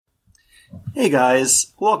Hey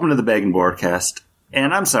guys, welcome to the Bag and Boardcast.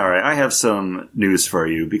 And I'm sorry, I have some news for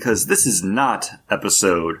you because this is not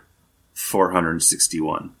episode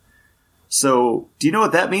 461. So, do you know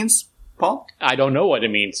what that means, Paul? I don't know what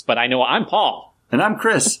it means, but I know I'm Paul. And I'm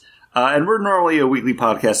Chris. And we're normally a weekly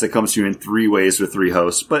podcast that comes to you in 3 ways with 3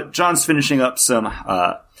 hosts. But John's finishing up some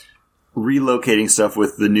relocating stuff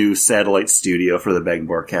with the new satellite studio for the Bag and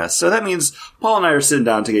Boardcast. So that means Paul and I are sitting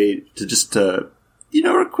down to just a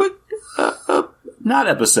quick not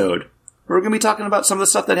episode. We're going to be talking about some of the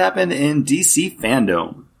stuff that happened in DC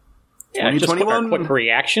Fandom. Yeah, just quick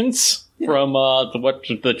reactions from what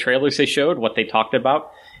the trailers they showed, what they talked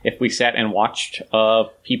about. If we sat and watched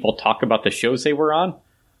people talk about the shows they were on.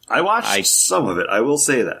 I watched some of it, I will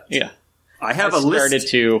say that. Yeah. I have a list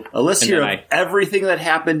here of everything that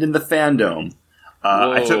happened in the Fandom.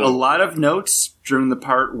 I took a lot of notes during the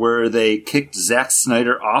part where they kicked Zack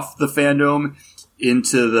Snyder off the Fandom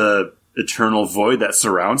into the eternal void that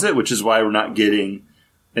surrounds it, which is why we're not getting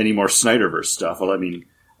any more Snyderverse stuff. Well, I mean,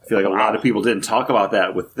 I feel like a lot of people didn't talk about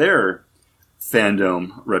that with their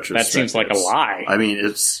Fandom retrospectives. That seems like a lie. I mean,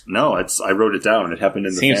 I wrote it down. It happened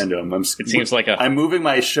in the Fandom. I'm moving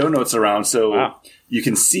my show notes around so you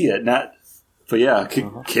can see it.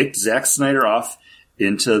 Kicked Zack Snyder off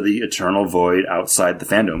into the eternal void outside the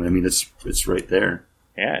Fandom. I mean, it's right there.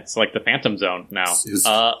 Yeah, it's like the Phantom Zone now.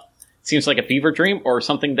 Seems like a fever dream or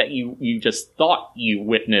something that you just thought you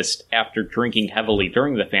witnessed after drinking heavily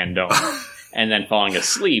during the Fandom and then falling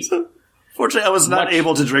asleep. Fortunately, I was not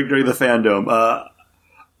able to drink during the Fandom.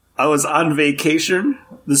 I was on vacation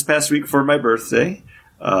this past week for my birthday.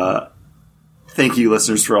 Thank you,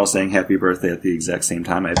 listeners, for all saying happy birthday at the exact same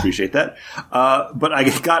time. I appreciate that. But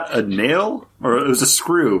I got a nail, or it was a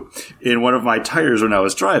screw, in one of my tires when I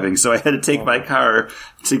was driving. So I had to take my car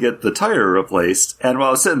to get the tire replaced. And while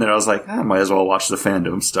I was sitting there, I was like, I might as well watch the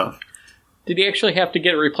Fandom stuff. Did he actually have to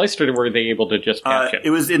get it replaced, or were they able to just patch it?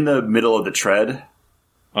 It was in the middle of the tread.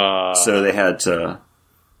 So they had to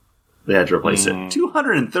replace it.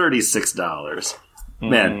 $236.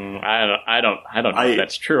 Man, I don't know if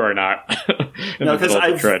that's true or not. No, because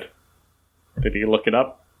did you look it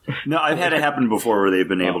up? No, I've had it happen before where they've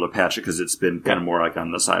been able to patch it because it's been kind of more like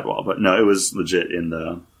on the sidewall. But no, it was legit in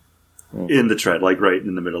the tread, like right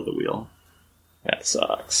in the middle of the wheel. That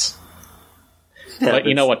sucks. But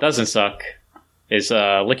you know what doesn't suck is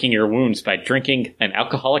licking your wounds by drinking an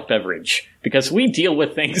alcoholic beverage, because we deal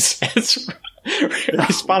with things as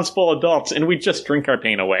responsible adults, and we just drink our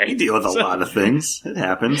pain away. We deal with a lot of things. It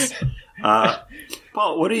happens.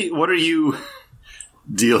 Paul, what are you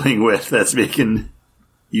dealing with that's making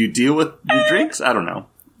you deal with your drinks? I don't know.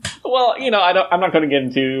 Well, I'm not going to get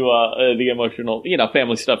into the emotional,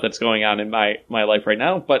 family stuff that's going on in my life right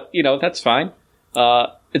now, but, that's fine.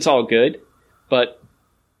 It's all good. But,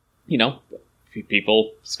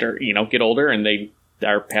 people start, get older and they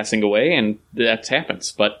are passing away, and that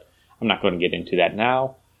happens. But I'm not going to get into that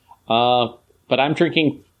now. But I'm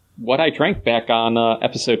drinking what I drank back on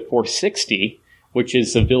episode 460, which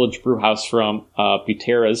is the Village Brewhouse from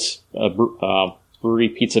Butera's brewery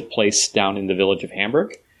pizza place down in the village of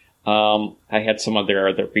Hamburg. I had some of their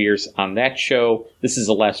other beers on that show. This is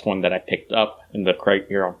the last one that I picked up in the Craig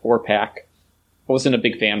Hero 4-pack. I wasn't a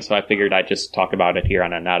big fan, so I figured I'd just talk about it here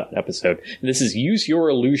on another episode. And this is Use Your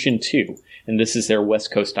Illusion 2, and this is their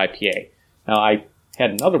West Coast IPA. Now, I had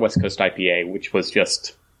another West Coast IPA, which was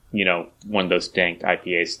just, one of those dank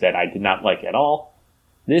IPAs that I did not like at all.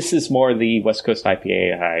 This is more the West Coast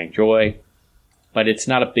IPA I enjoy, but it's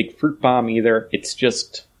not a big fruit bomb either. It's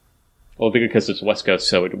just, because it's West Coast,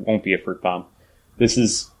 so it won't be a fruit bomb.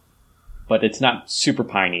 But it's not super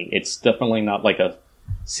piney. It's definitely not like a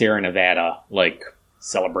Sierra Nevada, like,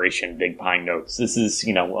 celebration, big pine notes. This is,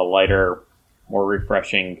 a lighter, more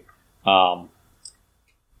refreshing, West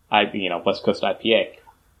Coast IPA.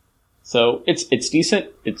 So it's decent.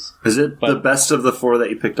 Is it the best of the 4 that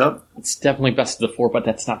you picked up? It's definitely best of the 4, but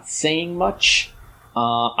that's not saying much.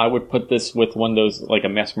 I would put this with one of those, like a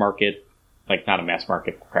mass market, like not a mass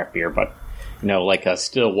market craft beer, but like a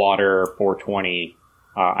Stillwater 420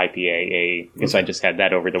 IPA, because I just had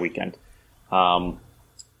that over the weekend.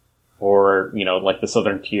 Or, like the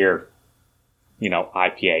Southern Tier,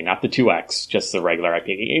 IPA, not the 2X, just the regular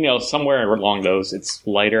IPA. Somewhere along those, it's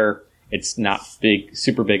lighter. It's not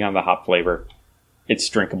super big on the hop flavor. It's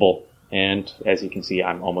drinkable. And as you can see,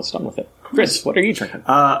 I'm almost done with it. Chris, what are you drinking?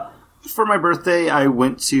 For my birthday, I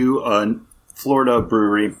went to a Florida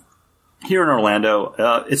brewery here in Orlando.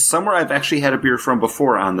 It's somewhere I've actually had a beer from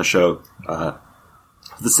before on the show. The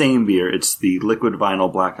same beer. It's the Liquid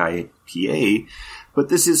Vinyl Black IPA. But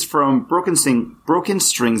this is from Broken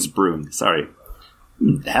Strings Brewing. Sorry.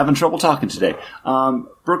 Having trouble talking today.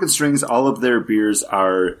 Broken Strings, all of their beers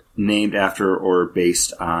are named after or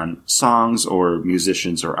based on songs or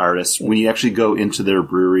musicians or artists. When you actually go into their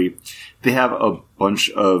brewery, they have a bunch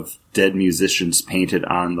of dead musicians painted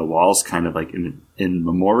on the walls, kind of like in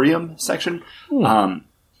memoriam section.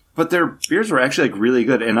 But their beers are actually like really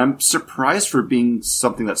good, and I'm surprised for being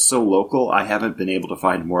something that's so local. I haven't been able to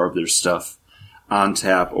find more of their stuff on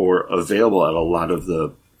tap or available at a lot of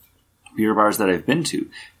the beer bars that I've been to.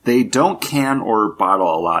 They don't can or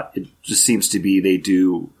bottle a lot. It just seems to be they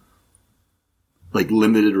do like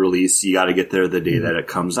limited release. You got to get there the day that it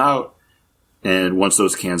comes out, and once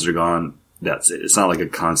those cans are gone, that's it. It's not like a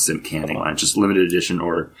constant canning line, just limited edition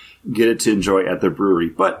or get it to enjoy at the brewery.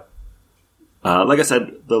 But like I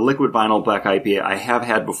said, the Liquid Vinyl Black IPA I have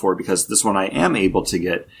had before because this one I am able to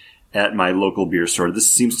get at my local beer store.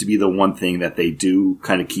 This seems to be the one thing that they do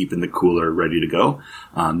kind of keep in the cooler ready to go.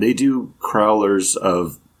 They do crowlers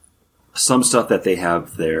of some stuff that they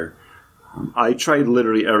have there. I tried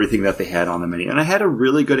literally everything that they had on the menu, and I had a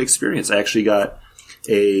really good experience. I actually got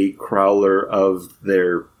a crowler of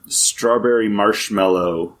their strawberry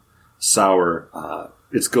marshmallow sour.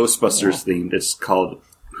 It's Ghostbusters themed. It's called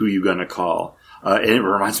Who You Gonna Call? And it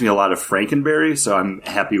reminds me a lot of Frankenberry, so I'm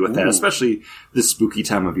happy with that, especially this spooky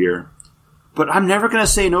time of year. But I'm never going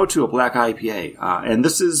to say no to a black IPA. And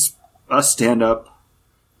this is a stand-up,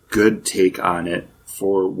 good take on it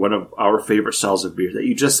for one of our favorite styles of beer that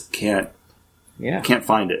you just can't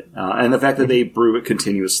find it. And the fact that they brew it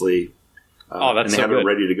continuously and they have it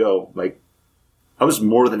ready to go. Like, I was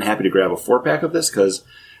more than happy to grab a 4-pack of this because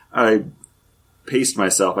I paced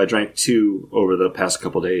myself. I drank 2 over the past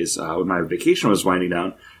couple days when my vacation was winding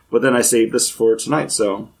down, but then I saved this for tonight,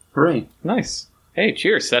 so hooray. Nice. Hey,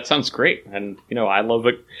 cheers. That sounds great. And, I love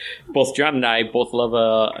it. Both John and I both love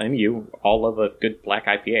and you all love a good black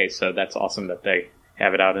IPA, so that's awesome that they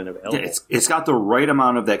have it out and available. Yeah, it's got the right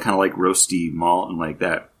amount of that kind of like roasty malt and like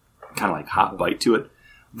that kind of like hot bite to it.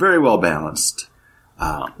 Very well balanced.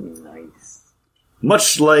 Nice.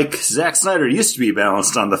 Much like Zack Snyder used to be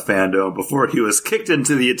balanced on the Fandom before he was kicked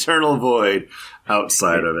into the eternal void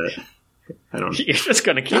outside of it. You're just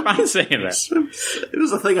going to keep on saying that. It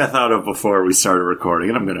was a thing I thought of before we started recording,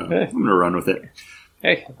 and I'm gonna run with it.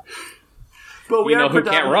 Hey, but we who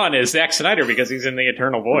can't run is Zack Snyder because he's in the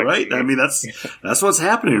eternal void, right? I mean, that's what's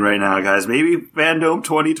happening right now, guys. Maybe Fandom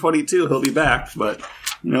 2022 he'll be back, but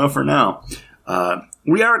for now.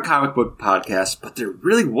 We are a comic book podcast, but there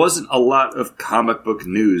really wasn't a lot of comic book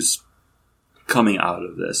news coming out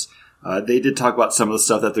of this. They did talk about some of the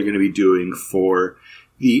stuff that they're going to be doing for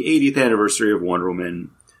the 80th anniversary of Wonder Woman,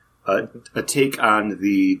 a take on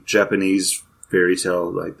the Japanese fairy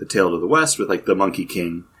tale, like the Tale of the West with like the Monkey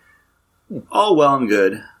King. All well and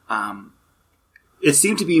good. It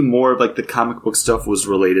seemed to be more of like the comic book stuff was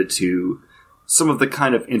related to some of the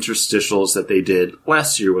kind of interstitials that they did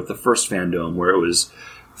last year with the first Fandom, where it was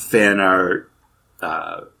fan art,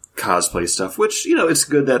 cosplay stuff, which, it's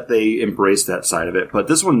good that they embrace that side of it. But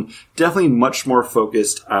this one definitely much more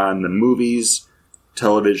focused on the movies,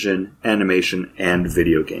 television, animation, and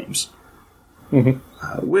video games.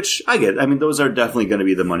 Which I get. I mean, those are definitely going to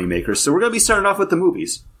be the moneymakers. So we're going to be starting off with the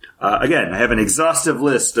movies. Again, I have an exhaustive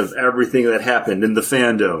list of everything that happened in the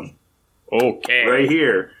Fandom. Okay. Right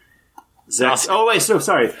here. Oh, wait, so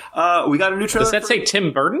sorry. We got a new trailer. Does that say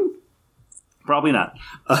Tim Burton? Probably not.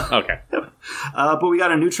 Okay. But we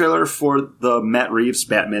got a new trailer for the Matt Reeves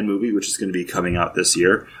Batman movie, which is going to be coming out this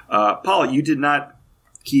year. Paul, you did not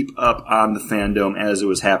keep up on the Fandom as it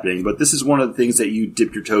was happening, but this is one of the things that you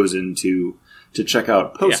dipped your toes into to check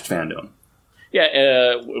out post-Fandom.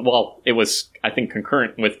 Yeah, well, it was, I think,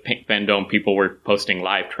 concurrent with Fandom. People were posting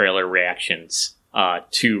live trailer reactions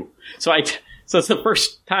to... So it's the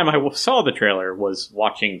first time I saw the trailer was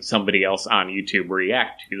watching somebody else on YouTube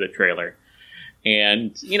react to the trailer.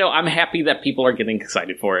 And, I'm happy that people are getting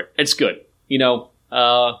excited for it. It's good. Later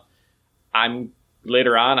on,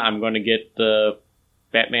 I'm going to get the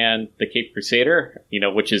Batman, the Caped Crusader,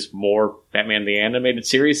 which is more Batman the Animated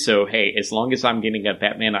Series. So, hey, as long as I'm getting a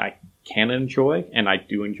Batman I can enjoy, and I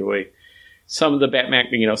do enjoy some of the Batman,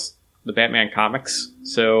 the Batman comics.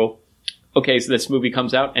 So... okay, so this movie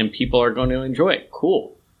comes out and people are going to enjoy it.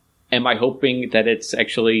 Cool. Am I hoping that it's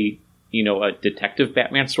actually, a detective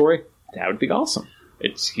Batman story? That would be awesome.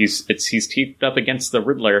 He's teamed up against the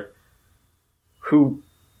Riddler,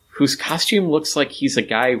 whose costume looks like he's a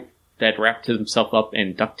guy that wrapped himself up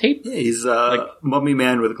in duct tape. Yeah, he's a mummy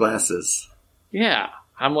man with glasses. Yeah.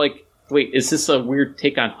 I'm like, wait, is this a weird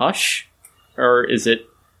take on Hush? Or is it,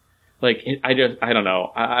 I don't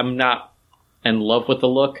know. I'm not in love with the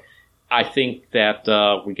look. I think that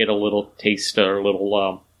we get a little taste or a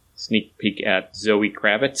little sneak peek at Zoe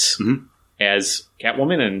Kravitz as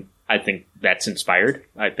Catwoman, and I think that's inspired.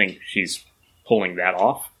 I think she's pulling that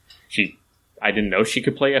off. I didn't know she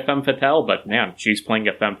could play a femme fatale, but man, she's playing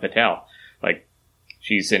a femme fatale. Like,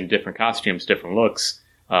 she's in different costumes, different looks,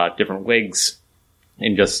 different wigs,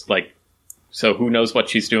 and just like, so who knows what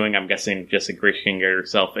she's doing? I'm guessing just ingratiating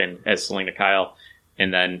herself in as Selena Kyle,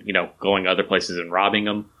 and then, going other places and robbing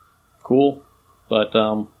them. Cool. But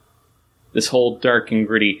this whole dark and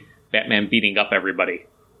gritty Batman beating up everybody.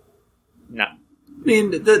 Not. I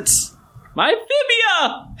mean, that's... My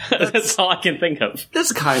phobia! That's all I can think of.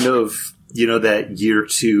 That's kind of, that year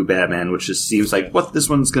 2 Batman, which just seems like what this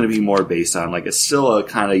one's going to be more based on. Like, it's still a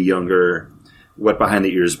kind of younger, wet behind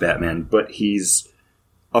the ears Batman, but he's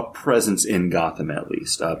a presence in Gotham at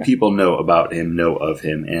least. People know about him, know of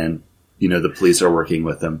him, and, the police are working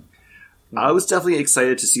with him. I was definitely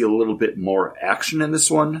excited to see a little bit more action in this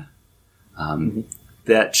one.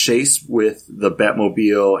 That chase with the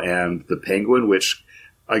Batmobile and the Penguin, which,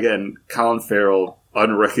 again, Colin Farrell,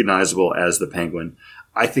 unrecognizable as the Penguin.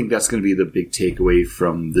 I think that's going to be the big takeaway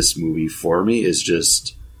from this movie for me, is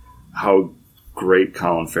just how great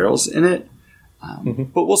Colin Farrell's in it.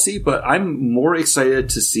 But we'll see. But I'm more excited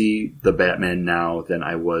to see the Batman now than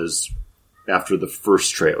I was after the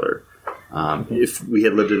first trailer. If we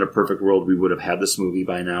had lived in a perfect world, we would have had this movie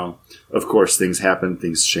by now. Of course, things happen,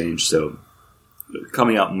 things change. So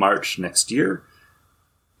coming out March next year.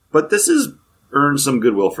 But this has earned some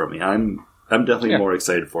goodwill from me. I'm definitely more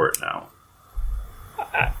excited for it now.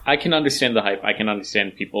 I can understand the hype. I can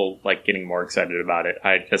understand people getting more excited about it.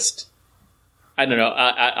 I don't know.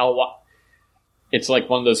 I'll. It's like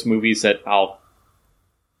one of those movies that I'll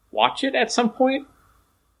watch it at some point,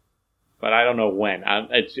 but I don't know when.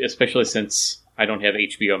 Especially since I don't have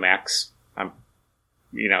HBO Max.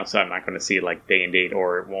 So I'm not going to see it day and date,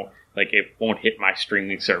 or it won't hit my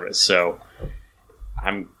streaming service. So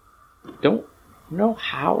don't know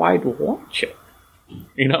how I'd watch it.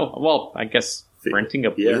 Well, I guess renting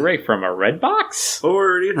a Blu-ray from a Redbox?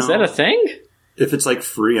 Or, is that a thing? If it's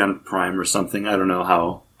free on Prime or something, I don't know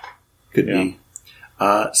how. Could be.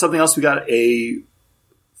 Something else we got a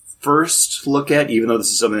first look at, even though this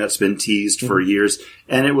is something that's been teased for years,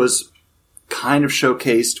 and it was kind of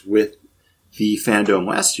showcased with the Fandom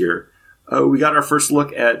last year. We got our first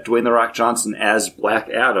look at Dwayne The Rock Johnson as Black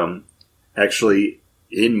Adam, actually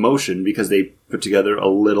in motion, because they put together a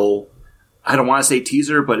little, I don't want to say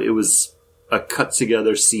teaser, but it was a cut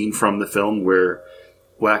together scene from the film where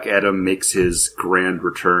Black Adam makes his grand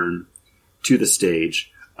return to the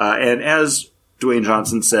stage. And as Dwayne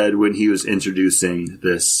Johnson said when he was introducing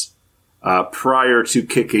this, prior to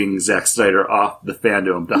kicking Zack Snyder off the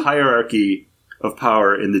Fandom, the hierarchy of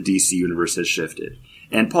power in the DC universe has shifted.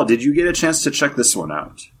 And Paul, did you get a chance to check this one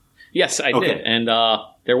out? Yes, I did. And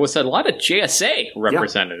there was a lot of JSA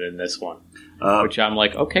represented in this one, which I'm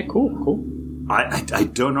like, okay, cool. I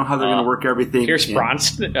don't know how they're going to work everything. Pierce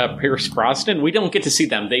Brosnan, we don't get to see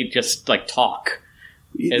them. They just talk.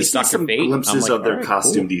 You see some glimpses of their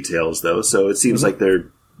costume details, though, so it seems like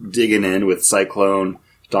they're digging in with Cyclone,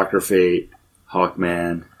 Dr. Fate,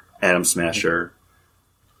 Hawkman, Atom Smasher.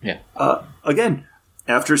 Yeah. Again,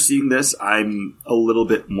 after seeing this, I'm a little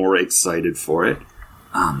bit more excited for it.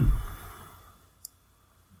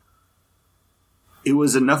 It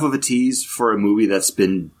was enough of a tease for a movie that's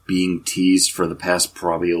been being teased for the past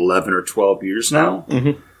probably 11 or 12 years now.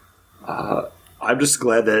 I'm just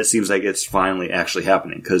glad that it seems like it's finally actually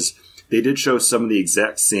happening, because they did show some of the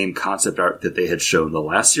exact same concept art that they had shown the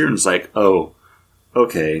last year, and it's like, oh,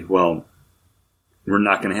 okay, well, we're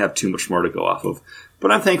not going to have too much more to go off of.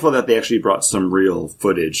 But I'm thankful that they actually brought some real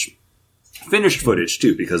footage, finished footage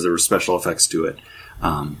too, because there were special effects to it.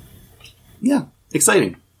 Yeah,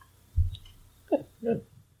 exciting. Good.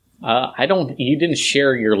 You didn't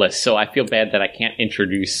share your list, so I feel bad that I can't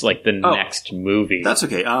introduce the next movie. That's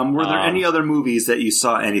okay. Were there any other movies that you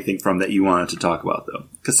saw anything from that you wanted to talk about, though?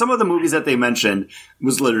 Because some of the movies that they mentioned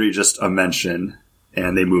was literally just a mention,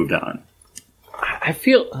 and they moved on. I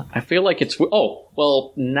feel like it's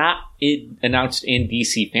not announced in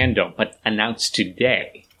DC Fandom, but announced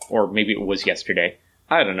today, or maybe it was yesterday.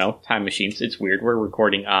 I don't know. Time machines. It's weird. We're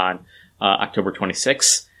recording on October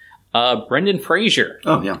 26th. Brendan Fraser.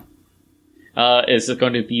 Oh yeah. Is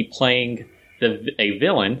going to be playing a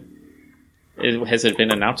villain. Has it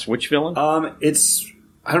been announced which villain? I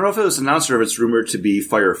don't know if it was announced or if it's rumored to be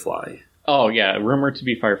Firefly. Oh yeah, rumored to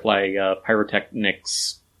be Firefly.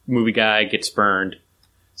 Pyrotechnics movie guy gets burned.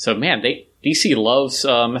 So man, DC loves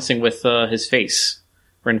messing with his face.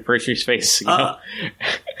 Brendan Fraser's face. You know?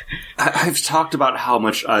 I've talked about how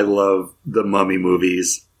much I love the Mummy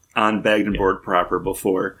movies on Bagged and Board proper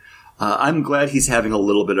before. I'm glad he's having a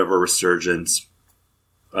little bit of a resurgence.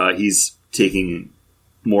 He's taking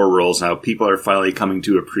more roles now. People are finally coming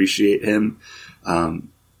to appreciate him. And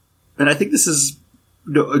I think this is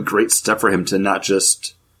a great step for him to not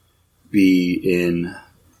just be in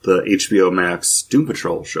the HBO Max Doom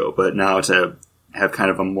Patrol show, but now to have kind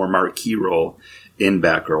of a more marquee role in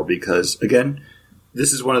Batgirl, because, again,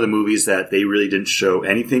 this is one of the movies that they really didn't show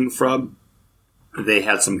anything from. They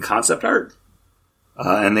had some concept art,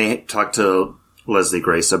 and they talked to Leslie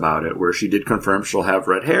Grace about it, where she did confirm she'll have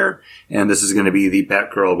red hair, and this is going to be the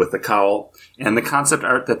Batgirl with the cowl. And the concept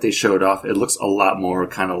art that they showed off, it looks a lot more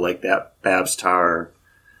kind of like that Babs Tarr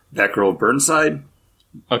Batgirl Burnside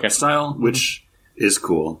style, which is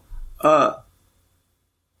cool.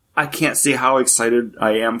 I can't say how excited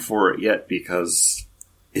I am for it yet because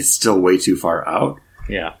it's still way too far out.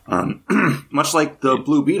 Yeah. Much like the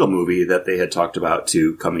Blue Beetle movie that they had talked about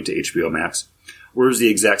too, coming to HBO Max, where it was the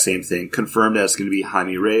exact same thing. Confirmed that it's going to be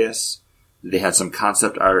Jaime Reyes. They had some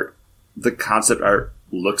concept art. The concept art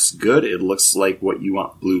looks good. It looks like what you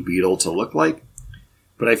want Blue Beetle to look like.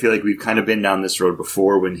 But I feel like we've kind of been down this road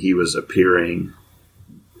before when he was appearing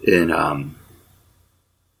in,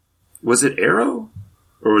 was it Arrow?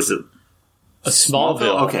 Or was it a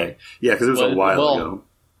Smallville? Okay. Yeah, because it was a while ago.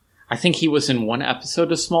 I think he was in one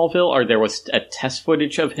episode of Smallville, or there was a test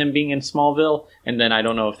footage of him being in Smallville, and then I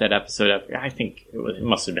don't know if that episode... I think it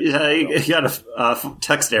must have been... Yeah, you gotta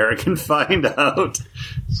text Eric and find out.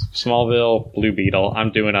 Smallville, Blue Beetle.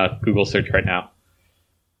 I'm doing a Google search right now.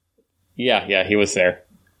 Yeah, he was there.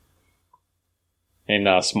 In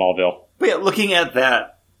Smallville. But yeah, looking at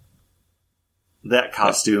that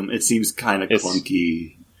costume, it seems kind of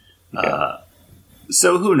clunky.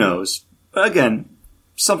 So who knows? But again,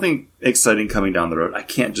 something exciting coming down the road. I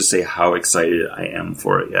can't just say how excited I am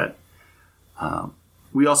for it yet.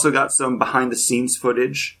 We also got some behind-the-scenes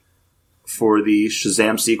footage for the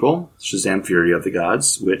Shazam sequel, Shazam! Fury of the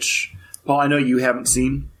Gods, which, Paul, I know you haven't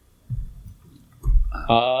seen.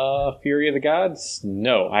 Fury of the Gods?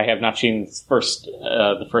 No, I have not seen the first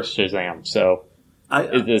Shazam. So,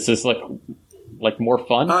 does this look like more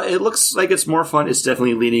fun? It looks like it's more fun. It's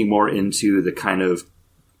definitely leaning more into the kind of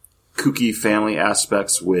kooky family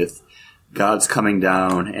aspects with gods coming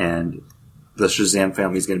down, and the Shazam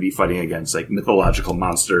family is going to be fighting against like mythological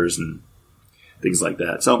monsters and things like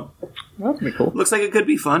that. So that'd be cool. Looks like it could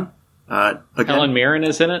be fun. Again, Helen Mirren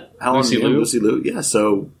is in it. Lucy Liu. Yeah.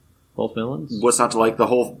 So both villains. What's not to like? The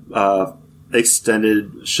whole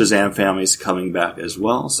extended Shazam family is coming back as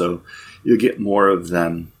well. So you'll get more of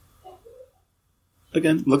them.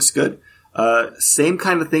 Again, looks good. Same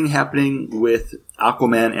kind of thing happening with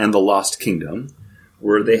Aquaman and the Lost Kingdom,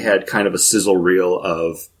 where they had kind of a sizzle reel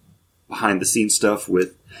of behind-the-scenes stuff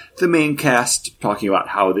with the main cast talking about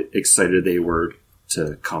how excited they were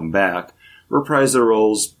to come back, reprise their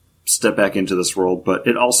roles, step back into this world, but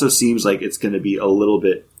it also seems like it's going to be a little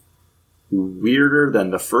bit weirder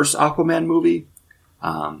than the first Aquaman movie.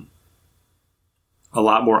 A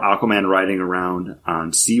lot more Aquaman riding around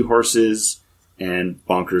on seahorses and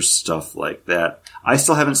bonkers stuff like that. I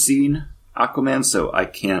still haven't seen Aquaman, so I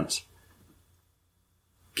can't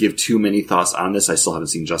give too many thoughts on this. I still haven't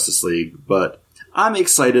seen Justice League, but I'm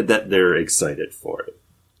excited that they're excited for it.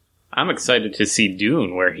 I'm excited to see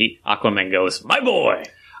Dune, where Aquaman goes, my boy!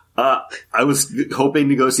 I was hoping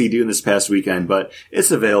to go see Dune this past weekend, but it's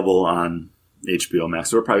available on HBO Max,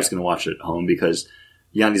 so we're probably just going to watch it at home because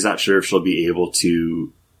Yanni's not sure if she'll be able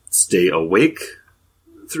to stay awake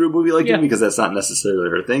through a movie like Dune, because that's not necessarily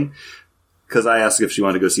her thing. Because I asked if she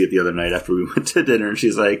wanted to go see it the other night after we went to dinner, and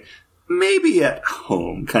she's like, maybe at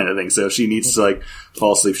home kind of thing. So if she needs to like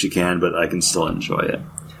fall asleep, she can, but I can still enjoy it.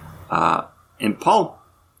 And Paul,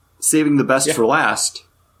 saving the best for last,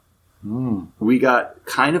 we got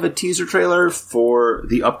kind of a teaser trailer for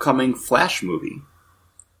the upcoming Flash movie.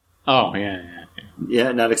 Oh, yeah.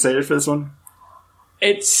 Yeah, not excited for this one?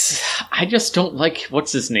 I just don't like,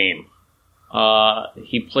 what's his name?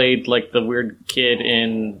 He played like the weird kid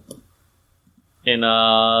in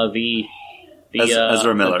the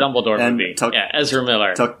Ezra Miller. The Dumbledore movie. Ezra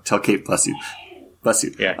Miller. Tell Kate, bless you. Bless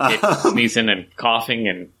you. Yeah, Kate sneezing and coughing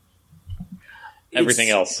and everything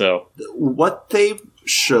else. So what they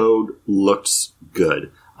showed looks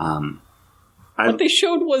good. What they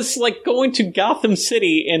showed was like going to Gotham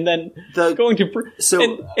City and then going to...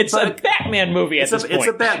 it's a Batman movie at this point. It's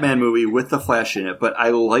a Batman movie with the Flash in it, but I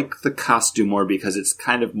like the costume more because it's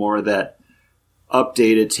kind of more that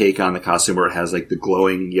updated take on the costume where it has like the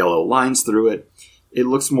glowing yellow lines through it. it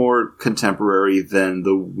looks more contemporary than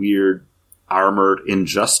the weird armored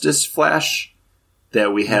Injustice Flash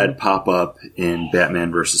that we had pop up in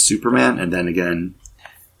Batman vs. Superman, and then again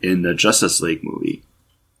in the Justice League movie.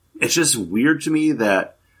 It's just weird to me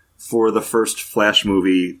that for the first Flash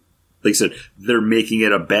movie, like I said, they're making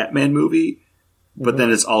it a Batman movie, but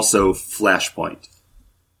then it's also Flashpoint.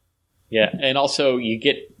 Yeah, and also you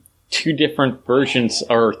get 2 different versions,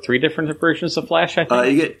 or 3 different versions of Flash, I think?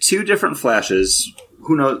 You get 2 different Flashes.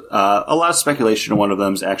 Who knows? A lot of speculation one of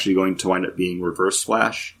them is actually going to wind up being Reverse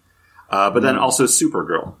Flash. But then also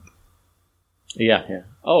Supergirl. Yeah.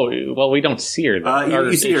 Oh, well, we don't see her, though.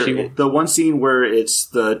 You see her. The one scene where it's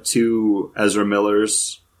the 2 Ezra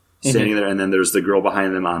Millers standing there, and then there's the girl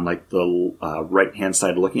behind them on like the right-hand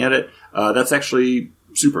side looking at it. That's actually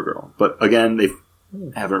Supergirl. But again, they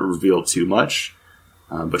haven't revealed too much.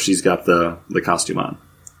 But she's got the costume on.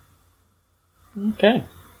 Okay.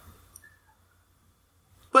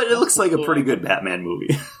 But it looks like a pretty good Batman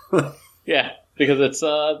movie. Yeah, because it's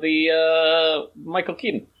the Michael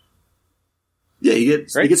Keaton. Yeah, you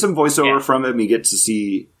get some voiceover from him. You get to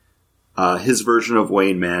see his version of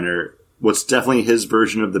Wayne Manor. What's definitely his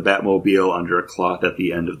version of the Batmobile under a cloth at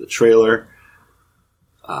the end of the trailer.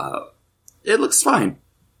 It looks fine.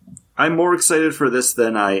 I'm more excited for this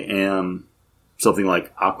than I am something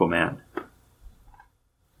like Aquaman.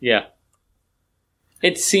 Yeah.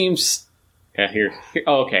 It seems... Yeah, here.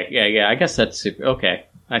 Oh, okay. Yeah. I guess that's super... Okay.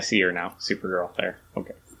 I see her now. Supergirl there.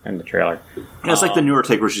 Okay. In the trailer. Yeah, it's like the newer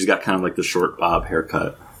take where she's got kind of like the short bob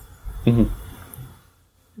haircut. Mm-hmm.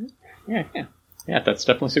 Yeah. Yeah, that's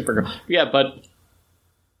definitely Supergirl. Yeah, but...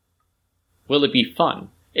 Will it be fun?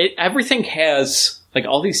 Everything has... Like,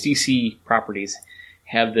 all these DC properties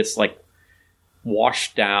have this, like,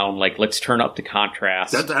 washed down, like, let's turn up the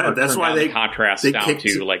contrast. That's why they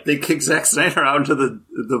kick Zack Snyder out into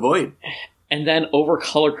the void. And then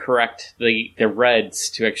overcolor correct the reds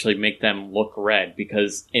to actually make them look red,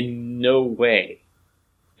 because in no way,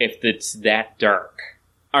 if it's that dark,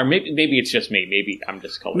 or maybe it's just me, maybe I'm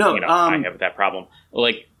just color. No, I have that problem.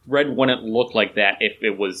 Like, red wouldn't look like that if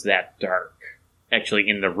it was that dark, actually,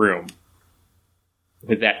 in the room.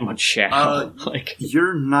 With that much shadow.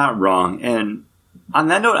 You're not wrong. And on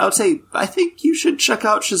that note, I would say, I think you should check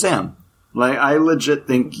out Shazam. Like, I legit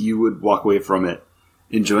think you would walk away from it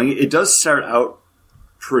enjoying it. It does start out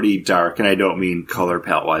pretty dark, and I don't mean color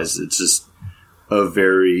palette-wise. It's just a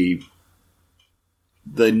very...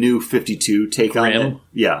 the new 52 take on it.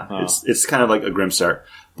 Yeah, it's kind of like a grim start.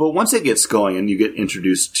 But once it gets going and you get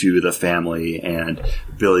introduced to the family and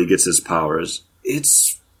Billy gets his powers,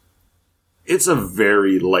 it's a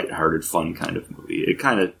very lighthearted, fun kind of movie. It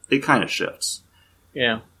kind of shifts.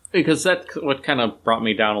 Yeah. Because that's what kind of brought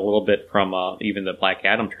me down a little bit from even the Black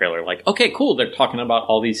Adam trailer. Like, okay, cool, they're talking about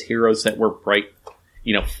all these heroes that were bright,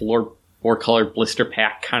 four-colored blister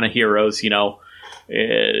pack kind of heroes, the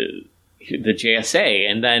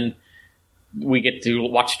JSA. And then we get to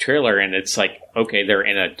watch the trailer, and it's like, okay, they're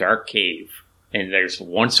in a dark cave, and there's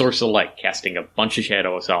one source of light casting a bunch of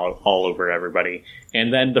shadows all over everybody.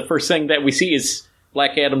 And then the first thing that we see is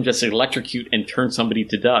Black Adam just electrocute and turn somebody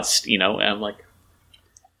to dust, and I'm like...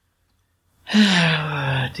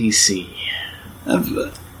 DC.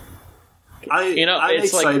 I'm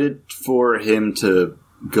excited for him to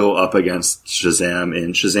go up against Shazam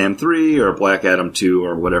in Shazam 3 or Black Adam 2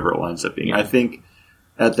 or whatever it winds up being. Yeah. I think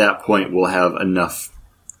at that point we'll have enough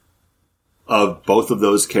of both of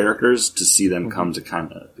those characters to see them come to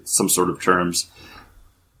kind of some sort of terms.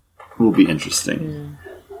 Will be interesting.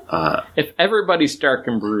 If everybody's dark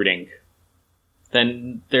and brooding,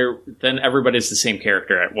 then everybody's the same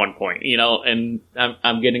character at one point, and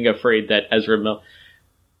I'm getting afraid that Ezra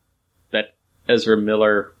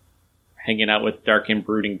Miller hanging out with dark and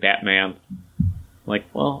brooding Batman,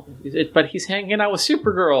 but he's hanging out with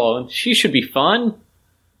Supergirl, and she should be fun,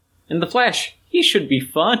 and the Flash, he should be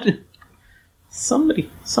fun. Somebody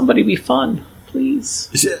be fun, please.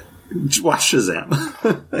 Watch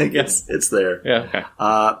Shazam. It's there. Yeah. Okay.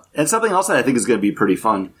 And something else that I think is going to be pretty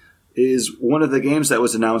fun is one of the games that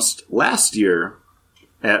was announced last year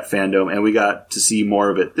at Fandom, and we got to see more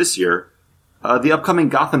of it this year, the upcoming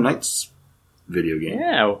Gotham Knights video game.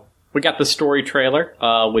 Yeah, we got the story trailer,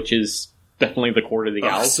 which is definitely the Court of the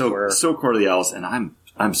Owls. So Court of the Owls, and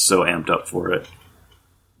I'm so amped up for it.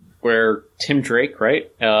 Where Tim Drake, right?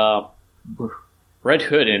 Red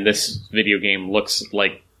Hood in this video game looks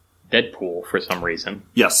like Deadpool for some reason.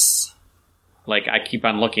 Yes. Like, I keep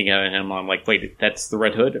on looking at him, I'm like, wait, that's the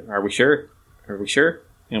Red Hood? Are we sure?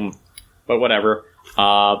 But whatever.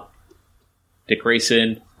 Dick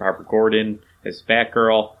Grayson, Robert Gordon as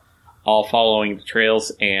Batgirl. all following the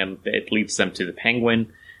trails, and it leads them to the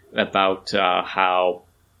Penguin about how,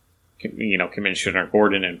 Commissioner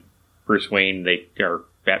Gordon and Bruce Wayne,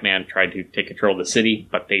 Batman tried to take control of the city,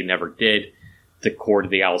 but they never did. The Court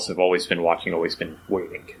of the Owls have always been watching, always been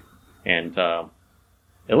waiting. And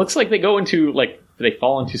it looks like they go into, they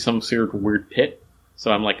fall into some sort of weird pit.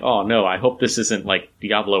 So I'm like, oh no, I hope this isn't like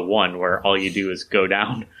Diablo 1, where all you do is go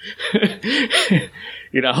down,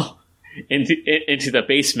 into the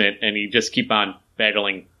basement, and you just keep on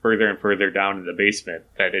battling further and further down in the basement.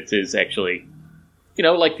 That it is actually,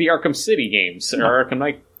 like the Arkham City games, or Arkham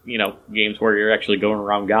Knight, games where you're actually going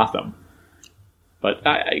around Gotham. But,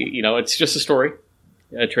 it's just a story,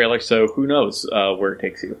 a trailer, so who knows where it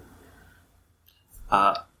takes you.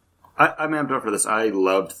 I'm amped up for this. I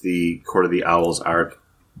loved the Court of the Owls arc.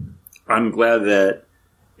 I'm glad that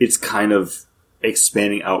it's kind of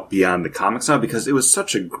expanding out beyond the comics now, because it was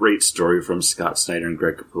such a great story from Scott Snyder and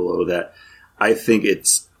Greg Capullo that I think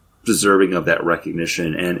it's deserving of that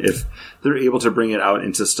recognition. And if they're able to bring it out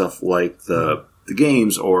into stuff like the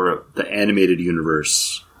games or the animated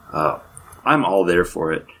universe, I'm all there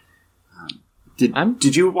for it.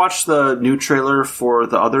 Did you watch the new trailer for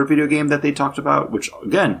the other video game that they talked about, which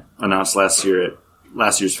again announced last year's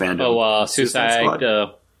fandom? Oh, Suicide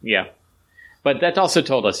Squad. Yeah, but that also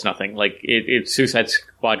told us nothing. Like Suicide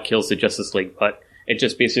Squad kills the Justice League, but it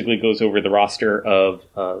just basically goes over the roster of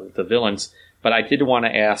the villains. But I did want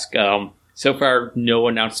to ask. So far, no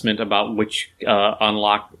announcement about which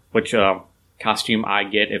costume I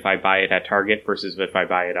get if I buy it at Target versus if I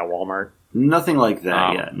buy it at Walmart. Nothing like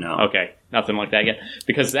that yet, no. Okay, nothing like that yet.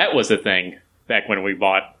 Because that was a thing back when we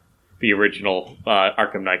bought the original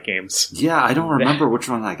Arkham Knight games. Yeah, I don't remember which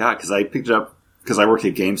one I got, because I picked it up because I worked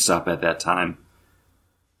at GameStop at that time.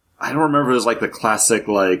 I don't remember if it was like the classic,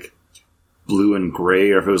 like, blue and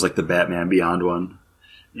gray, or if it was like the Batman Beyond one.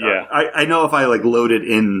 Yeah. I know if I like loaded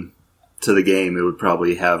in to the game, it would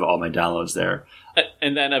probably have all my downloads there.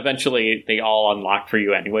 And then eventually they all unlocked for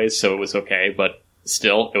you anyways, so it was okay, but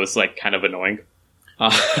still, it was like kind of annoying.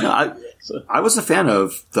 I was a fan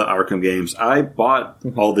of the Arkham games. I bought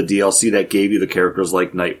all the DLC that gave you the characters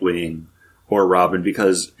like Nightwing or Robin,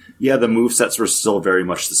 because, yeah, the movesets were still very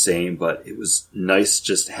much the same, but it was nice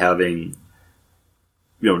just having,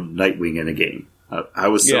 Nightwing in a game. I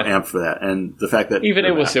was so amped for that, and the fact that even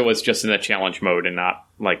it was just in the challenge mode and not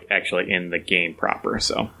like actually in the game proper.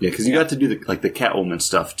 So yeah, because you got to do the Catwoman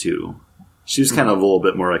stuff too. She was kind of a little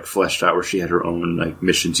bit more like fleshed out, where she had her own like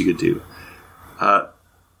missions you could do.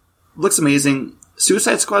 Looks amazing.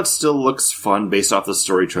 Suicide Squad still looks fun based off the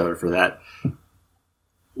story trailer for that.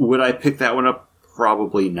 Would I pick that one up?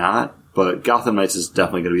 Probably not. But Gotham Knights is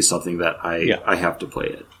definitely going to be something that I have to play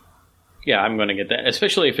it. Yeah, I'm going to get that,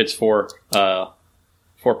 especially if it's for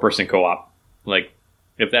four-person co-op. Like,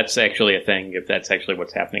 if that's actually a thing, if that's actually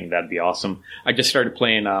what's happening, that'd be awesome. I just started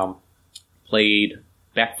played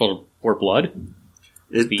Back 4 Blood.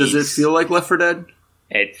 Does it feel like Left 4 Dead?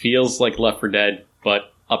 It feels like Left 4 Dead,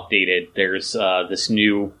 but updated. There's this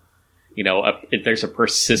new, there's a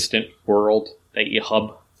persistent world that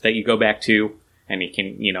you go back to, and you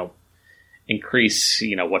can, increase,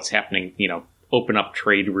 what's happening, open up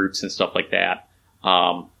trade routes and stuff like that.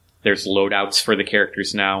 There's loadouts for the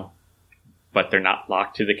characters now, but they're not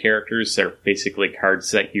locked to the characters. They're basically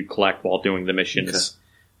cards that you collect while doing the missions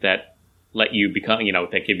that let you become,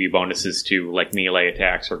 that give you bonuses to like melee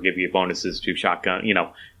attacks, or give you bonuses to shotgun,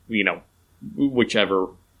 whichever,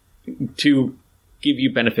 to give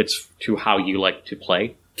you benefits to how you like to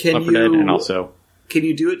play Left 4 Dead. And also, can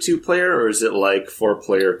you do it 2-player, or is it like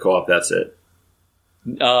 4-player co-op? That's it.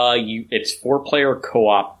 It's 4-player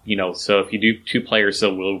co-op, so if you do 2 players,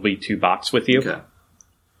 there will be 2 bots with you. Okay.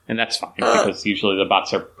 And that's fine, because usually the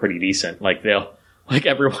bots are pretty decent. Like they'll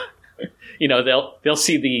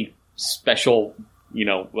see the special,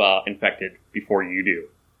 infected before you do.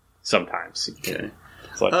 Sometimes. Okay.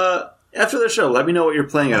 After the show, let me know what you're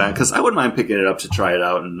playing it on, because I wouldn't mind picking it up to try it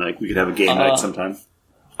out, and like we could have a game night sometime.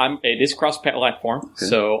 It is cross-platform,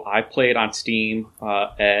 so I play it on Steam.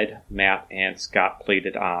 Ed, Matt, and Scott played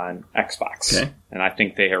it on Xbox, and I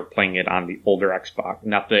think they are playing it on the older Xbox,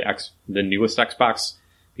 not the newest Xbox,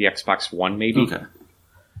 the Xbox One maybe. Okay.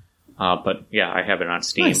 But yeah, I have it on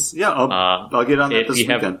Steam. Nice. Yeah, I'll get on that this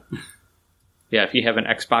weekend. If you have an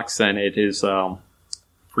Xbox, then it is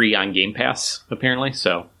free on Game Pass apparently,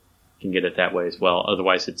 so you can get it that way as well.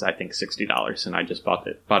 Otherwise, it's I think $60, and I just bought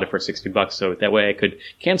it for $60. So that way, I could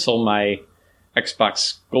cancel my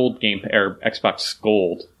Xbox Gold Xbox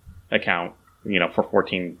Gold account, for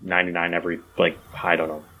 $14.99 every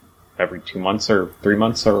every 2 months or 3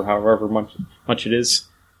 months or however much it is.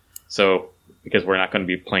 So because we're not going to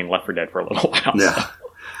be playing Left 4 Dead for a little while.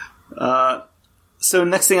 Yeah. So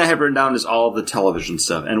next thing I have written down is all the television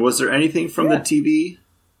stuff. And was there anything from the TV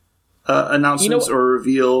announcements or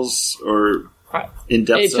reveals or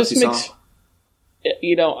in-depth stuff you saw?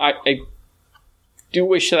 I do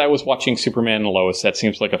wish that I was watching Superman and Lois. That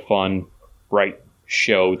seems like a fun, bright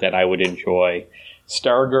show that I would enjoy.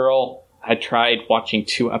 Stargirl, I tried watching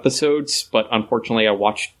 2 episodes, but unfortunately I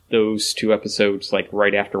watched those 2 episodes like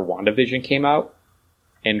right after WandaVision came out.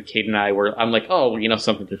 And Kate and I'm like,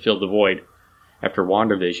 something to fill the void after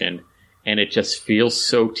WandaVision. And it just feels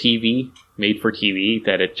so made for TV,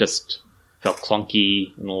 that it just felt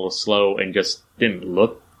clunky and a little slow and just didn't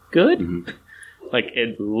look good. Mm-hmm. Like,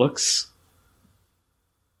 it looks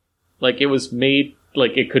like it was made,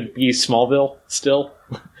 like it could be Smallville still.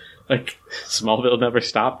 Like, Smallville never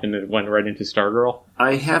stopped and it went right into Stargirl.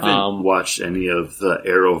 I haven't watched any of the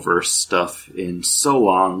Arrowverse stuff in so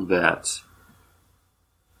long that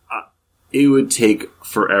it would take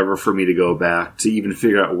forever for me to go back to even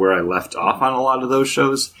figure out where I left off on a lot of those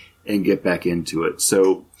shows and get back into it.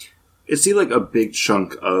 So it seemed like a big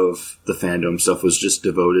chunk of the fandom stuff was just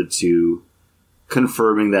devoted to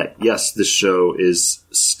confirming that, yes, this show is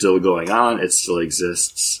still going on. It still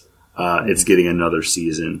exists. It's getting another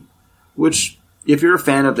season, which, if you're a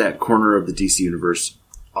fan of that corner of the DC universe,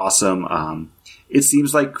 awesome. It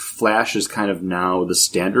seems like Flash is kind of now the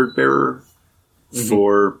standard bearer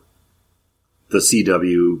for the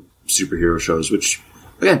CW superhero shows, which,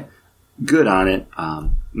 again, good on it.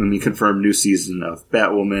 We confirmed new season of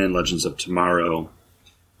Batwoman, Legends of Tomorrow.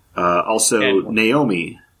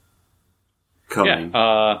 Naomi coming.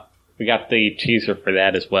 Yeah, we got the teaser for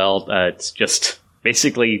that as well. It's just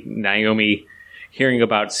basically Naomi hearing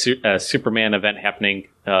about a Superman event happening.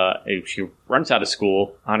 She runs out of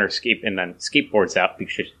school on her and then skateboards out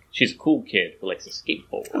because she's a cool kid who likes to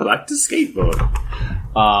skateboard. I like to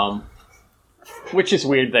skateboard. Which is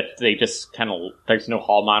weird that they just there's no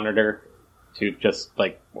hall monitor to just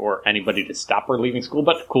or anybody to stop her leaving school,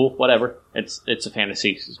 but cool, whatever. It's a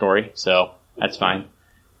fantasy story, so that's fine.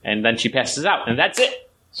 And then she passes out, and that's it.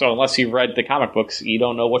 So unless you've read the comic books, you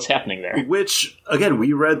don't know what's happening there. Which, again,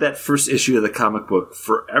 we read that first issue of the comic book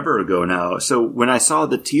forever ago now. So when I saw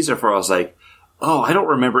the teaser for it, I was like, oh, I don't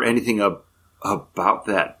remember anything about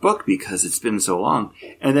that book because it's been so long.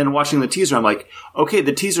 And then watching the teaser, I'm like, okay,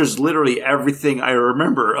 the teaser is literally everything I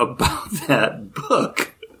remember about that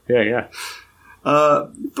book. Yeah.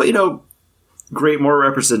 But, great, more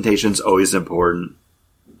representation's always important.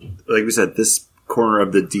 Like we said, this corner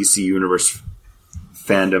of the DC Universe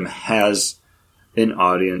fandom has an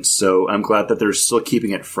audience, so I'm glad that they're still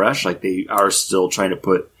keeping it fresh. Like, they are still trying to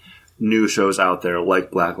put new shows out there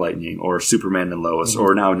like Black Lightning or Superman and Lois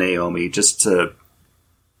or now Naomi, just to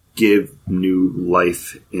give new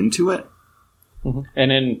life into it. Mm-hmm.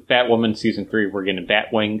 And in Batwoman Season 3, we're getting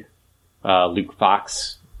Batwing. Luke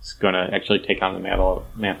Fox is going to actually take on the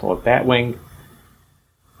mantle of Batwing.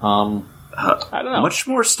 I don't know. Much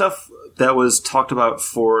more stuff that was talked about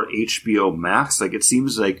for HBO Max. Like, it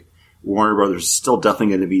seems like Warner Brothers is still definitely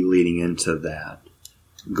going to be leading into that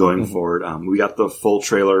going forward. We got the full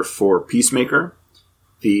trailer for Peacemaker,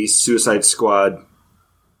 the Suicide Squad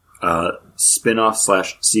spin-off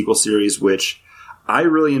 / sequel series, which I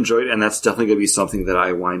really enjoyed, and that's definitely going to be something that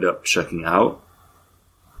I wind up checking out.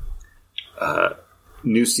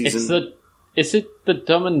 New season. Is it the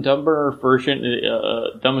Dumb and Dumber version,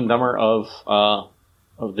 Dumb and Dumber of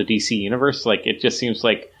the DC universe? Like, it just seems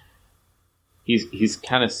like he's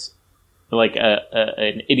kind of like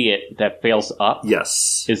an idiot that fails up.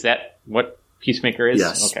 Yes. Is that what Peacemaker is?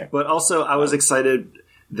 Yes. Okay. But also, I was excited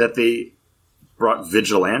that they brought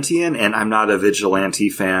Vigilante in, and I'm not a Vigilante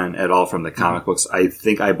fan at all from the comic books. I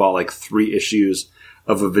think I bought like 3 issues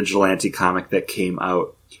of a Vigilante comic that came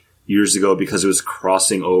out years ago because it was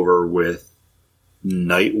crossing over with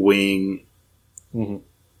Nightwing and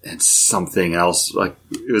something else. Like,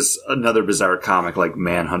 it was another bizarre comic like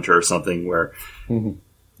Manhunter or something where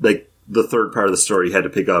like the third part of the story you had to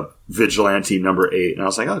pick up Vigilante number 8, and I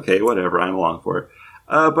was like, okay, whatever, I'm along for it.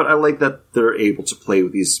 But I like that they're able to play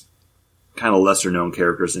with these kind of lesser known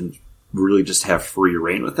characters and really just have free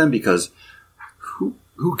reign with them, because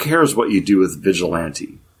who cares what you do with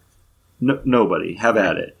Vigilante? Nobody. Have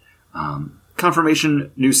at it.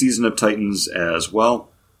 Confirmation, new season of Titans as well.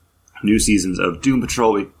 New seasons of Doom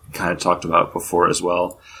Patrol, we kind of talked about before as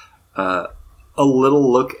well. A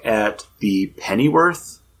little look at the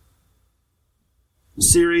Pennyworth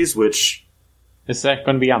series, which... Is that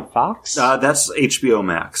going to be on Fox? That's HBO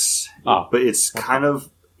Max. Oh. But it's kind of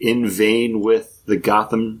in vein with the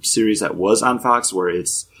Gotham series that was on Fox, where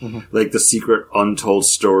it's like the secret untold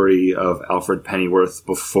story of Alfred Pennyworth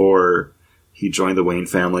before he joined the Wayne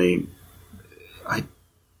family.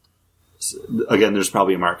 Again, there's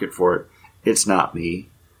probably a market for it. It's not me.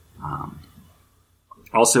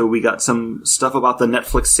 Also, we got some stuff about the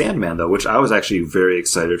Netflix Sandman, though, which I was actually very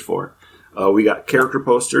excited for. We got character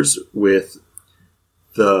posters with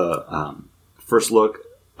the first look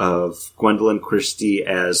of Gwendolyn Christie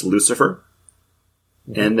as Lucifer.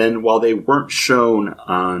 And then while they weren't shown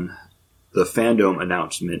on the Fandom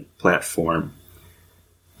announcement platform,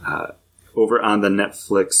 over on the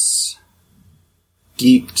Netflix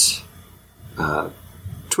Geeked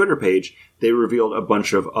Twitter page, they revealed a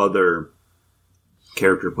bunch of other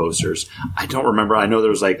character posters. I don't remember. I know there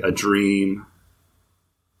was like a dream,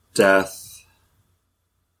 death,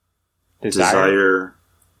 desire.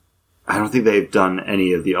 I don't think they've done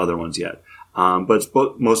any of the other ones yet. But it's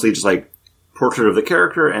mostly just like portrait of the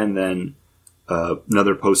character and then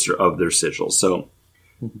another poster of their sigil. So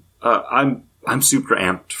I'm super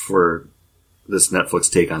amped for this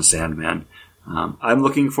Netflix take on Sandman. I'm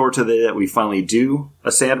looking forward to the day that we finally do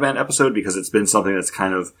a Sandman episode, because it's been something that's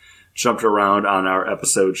kind of jumped around on our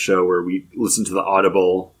episode show where we listen to the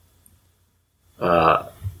Audible. I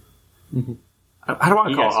don't want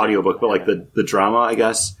to call it audiobook, but like the drama, I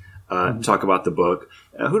guess. Talk about the book.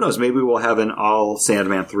 Who knows? Maybe we'll have an all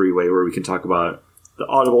Sandman 3-way where we can talk about the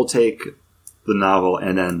Audible take, the novel,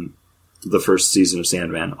 and then the first season of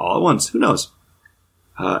Sandman all at once. Who knows?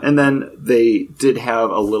 And then they did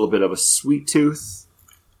have a little bit of a Sweet Tooth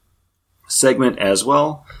segment as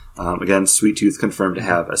well. Again, Sweet Tooth confirmed to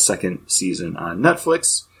have a second season on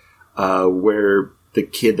Netflix, where the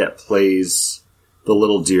kid that plays the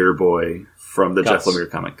little deer boy from the Gus. Jeff Lemire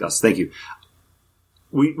comic, Gus. Thank you.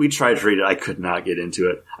 We tried to read it. I could not get into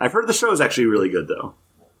it. I've heard the show is actually really good, though.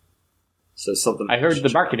 So something. I heard the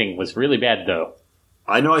marketing was really bad, though.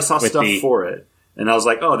 I know I saw stuff for it, and I was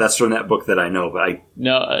like, "Oh, that's from that book that I know." But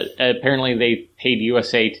apparently they paid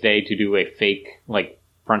USA Today to do a fake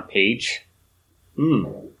front page.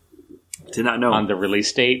 Did not know on the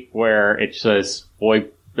release date where it says boy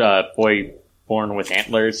born with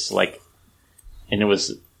antlers, and it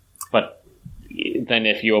was, but then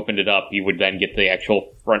if you opened it up, you would then get the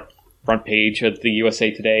actual front page of the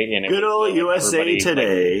USA Today, and good old USA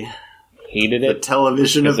Today hated it, the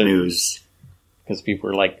television of news, because people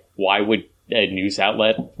were like, why would a news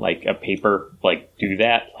outlet like a paper do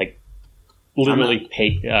that, literally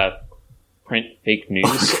print fake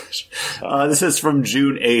news. This is from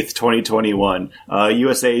June 8th, 2021.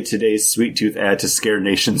 USA Today's Sweet Tooth ad to scare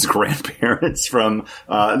nation's grandparents from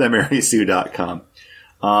themarysue.com.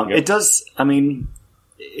 It does,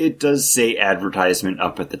 it does say advertisement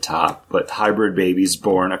up at the top, but hybrid babies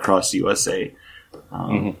born across USA.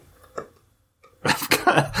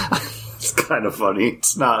 It's kind of funny.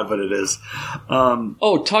 It's not, but it is.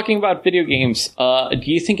 Talking about video games, do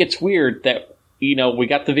you think it's weird that, we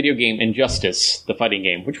got the video game Injustice, the fighting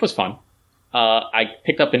game, which was fun. I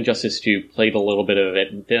picked up Injustice 2, played a little bit of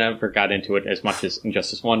it, then never got into it as much as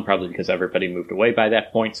Injustice 1, probably because everybody moved away by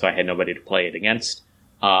that point, so I had nobody to play it against.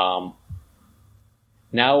 Now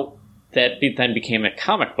that it then became a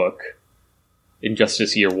comic book,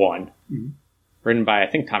 Injustice Year 1, written by, I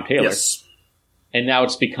think, Tom Taylor. Yes. And now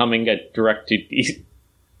it's becoming a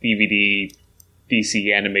direct-to-DVD,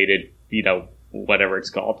 DC animated, whatever it's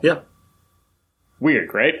called. Yeah.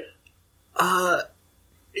 Weird, right?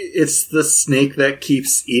 It's the snake that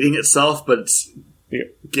keeps eating itself, but it's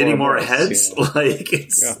getting more heads.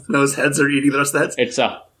 Yeah. Those heads are eating the rest of the heads.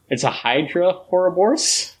 It's a Hydra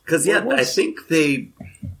Ouroboros? Because, I think I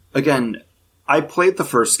played the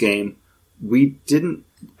first game. I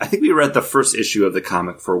think we read the first issue of the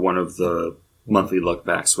comic for one of the monthly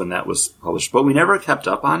lookbacks when that was published, but we never kept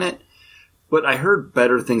up on it. But I heard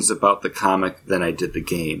better things about the comic than I did the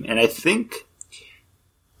game. And I think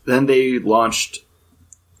then they launched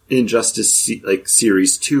Injustice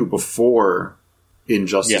Series 2 before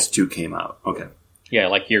Injustice 2 came out. Okay.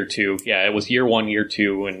 Yeah, year 2. Yeah, it was year 1, year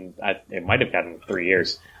 2, and it might have gotten 3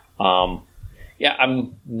 years. I'm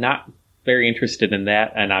not very interested in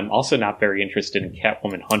that, and I'm also not very interested in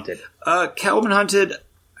Catwoman Hunted. Catwoman Hunted,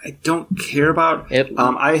 I don't care about.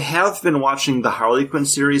 I have been watching the Harley Quinn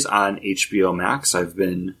series on HBO Max. I've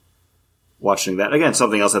been watching that. Again,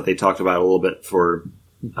 something else that they talked about a little bit for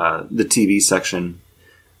the TV section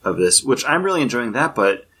of this, which I'm really enjoying that,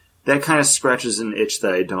 but that kind of scratches an itch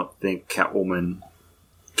that I don't think Catwoman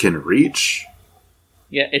can reach.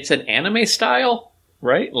 Yeah, it's an anime style,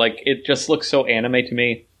 right? It just looks so anime to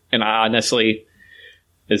me. And I honestly,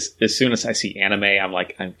 as soon as I see anime, I'm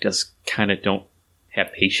I just kind of don't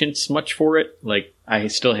have patience much for it. Like, I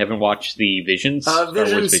still haven't watched the Visions.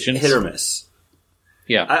 Visions, hit or miss.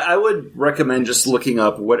 Yeah. I would recommend just looking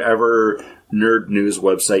up whatever nerd news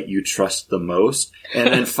website you trust the most,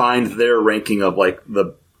 and then find their ranking of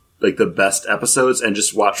the best episodes, and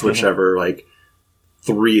just watch whichever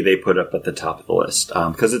 3 they put up at the top of the list.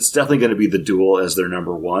 Because it's definitely going to be The Duel as their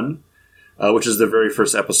number 1, which is the very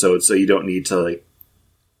first episode, so you don't need to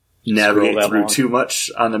navigate through too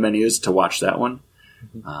much on the menus to watch that one.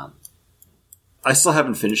 I still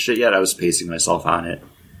haven't finished it yet. I was pacing myself on it.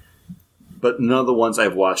 But none of the ones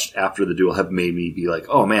I've watched after The Duel have made me be like,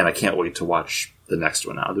 oh man, I can't wait to watch the next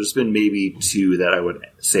one now. There's been maybe 2 that I would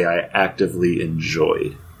say I actively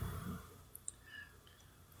enjoyed.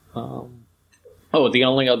 The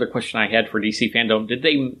only other question I had for DC Fandom, did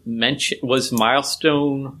they mention, was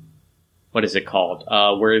Milestone, what is it called?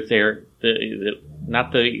 Where they're,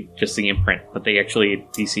 not just the imprint, but they actually,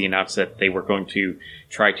 DC announced that they were going to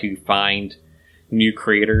try to find new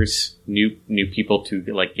creators, new people to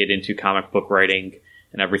get into comic book writing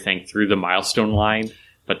and everything through the Milestone line,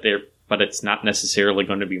 but it's not necessarily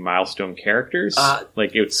going to be Milestone characters.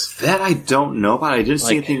 It's that I don't know about. I didn't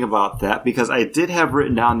see anything about that, because I did have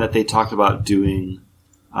written down that they talked about doing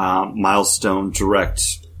Milestone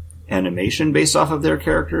direct animation based off of their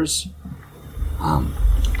characters.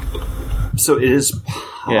 So it is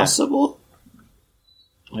possible.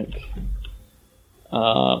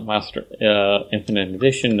 Milestone Infinite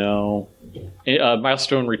Edition, no.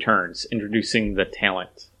 Milestone Returns, introducing the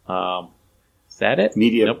talent. Is that it?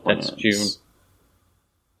 Media Nope, plans. That's June.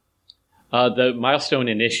 The Milestone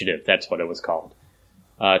Initiative, that's what it was called.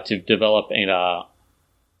 To develop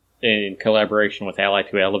in collaboration with Ally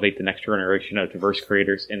to elevate the next generation of diverse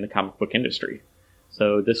creators in the comic book industry.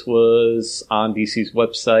 So this was on DC's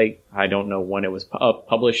website. I don't know when it was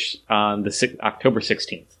published, on the October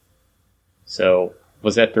 16th. So,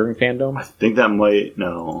 was that during Fandom? I think that might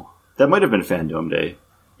have been Fandom Day.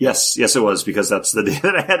 Yes, it was, because that's the day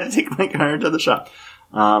that I had to take my car into the shop.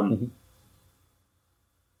 I'm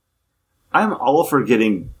all for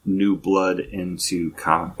getting new blood into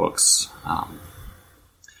comic books.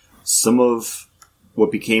 Some of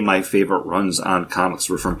what became my favorite runs on comics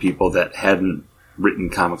were from people that hadn't written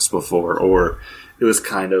comics before, or it was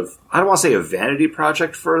kind of, I don't want to say a vanity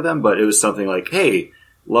project for them, but it was something like, hey,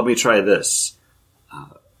 let me try this.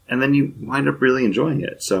 And then you wind up really enjoying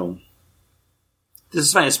it. So this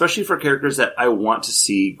is fine, especially for characters that I want to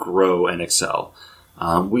see grow and excel.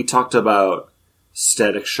 We talked about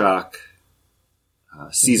Static Shock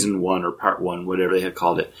Season 1 or Part 1, whatever they had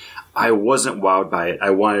called it. I wasn't wowed by it. I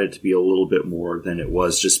wanted it to be a little bit more than it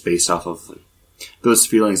was, just based off of those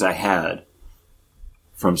feelings I had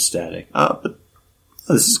from Static. But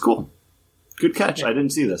this is cool. Good catch. Yeah. I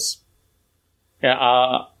didn't see this.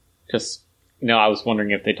 Yeah, I was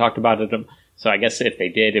wondering if they talked about it. So I guess if they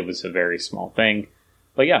did, it was a very small thing.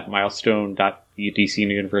 But yeah,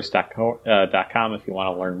 milestone.dcuniverse.com if you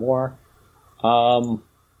want to learn more.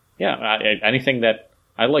 Anything that...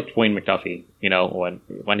 I liked Wayne McDuffie,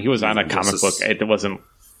 when he was on a comic book, it wasn't...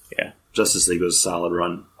 Yeah. Justice League was a solid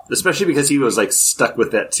run. Especially because he was stuck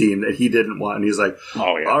with that team that he didn't want, and he's like,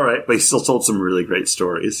 oh yeah, all right, but he still told some really great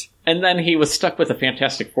stories. And then he was stuck with a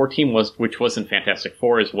Fantastic Four team, which wasn't Fantastic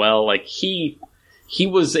Four as well. He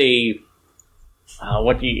was a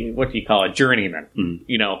what do you call it, journeyman,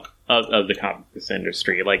 of the comics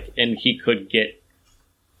industry. And he could get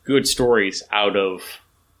good stories out of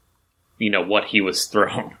what he was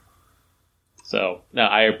thrown. So no,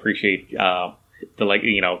 I appreciate.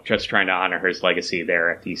 Just trying to honor his legacy there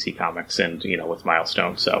at DC Comics and, with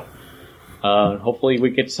Milestone. So, hopefully we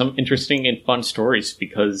get some interesting and fun stories,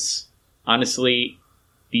 because honestly,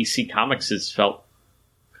 DC Comics has felt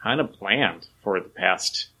kind of bland for the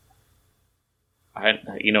past,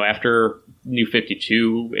 after New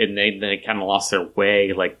 52, and they kind of lost their way.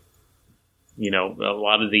 A lot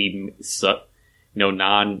of the,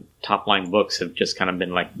 non-top line books have just kind of been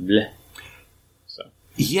bleh. So.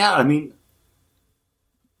 Yeah, I mean,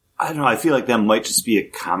 I don't know, I feel like that might just be a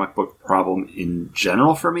comic book problem in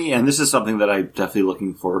general for me, and this is something that I'm definitely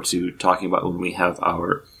looking forward to talking about when we have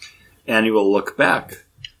our annual look back,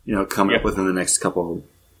 coming up within the next couple of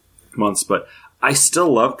months. But I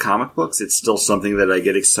still love comic books. It's still something that I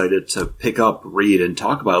get excited to pick up, read, and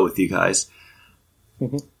talk about with you guys.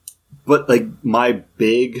 Mm-hmm. But my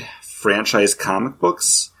big franchise comic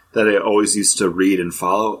books that I always used to read and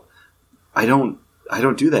follow, I don't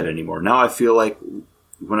do that anymore. Now I feel like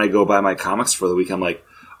when I go buy my comics for the week, I'm like,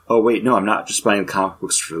 oh, wait, no, I'm not just buying comic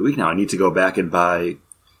books for the week now. I need to go back and buy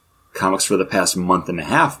comics for the past month and a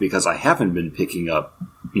half, because I haven't been picking up,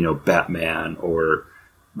 Batman or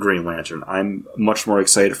Green Lantern. I'm much more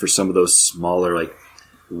excited for some of those smaller, like,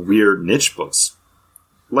 weird niche books,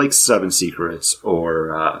 like Seven Secrets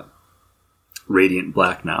or Radiant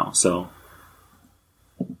Black now. So,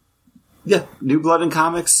 yeah, new blood in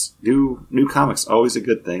comics, new comics, always a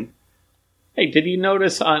good thing. Hey, did you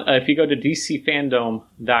notice on if you go to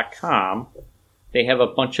DCFandom.com, they have a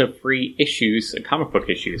bunch of free issues, comic book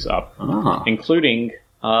issues up, including,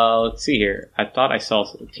 let's see here, I thought I saw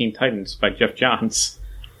Teen Titans by Jeff Johns.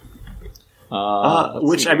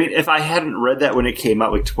 Which, I mean, if I hadn't read that when it came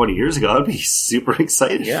out like 20 years ago, I'd be super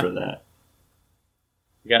excited for that.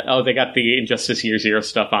 They got the Injustice Year Zero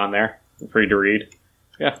stuff on there, free to read.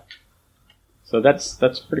 Yeah. So that's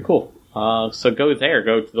pretty cool. So go to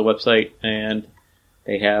the website, and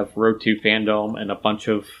they have Road to Fandom and a bunch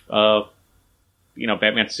of,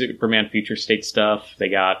 Batman, Superman Future State stuff. They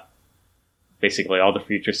got basically all the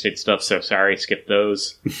Future State stuff, so sorry, skip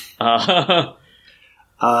those. But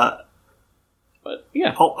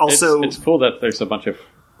yeah, also, it's cool that there's a bunch of...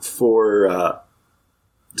 For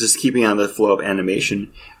just keeping on the flow of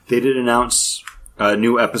animation, they did announce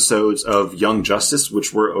new episodes of Young Justice,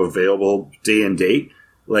 which were available day and date.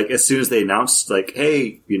 Like, as soon as they announced, like,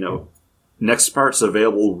 hey, next part's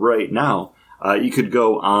available right now, you could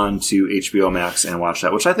go on to HBO Max and watch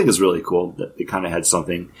that, which I think is really cool, that they kind of had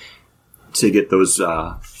something to get those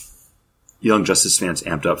Young Justice fans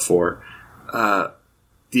amped up for.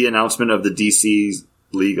 The announcement of the DC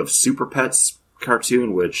League of Super Pets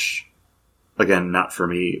cartoon, which, again, not for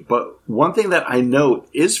me. But one thing that I know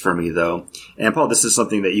is for me, though, and Paul, this is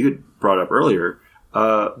something that you had brought up earlier,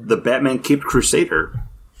 the Batman Caped Crusader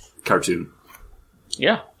cartoon.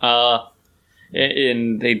 Yeah.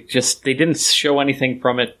 And they didn't show anything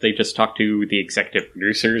from it. They just talked to the executive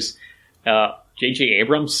producers. J.J.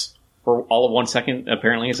 Abrams, for all of 1 second,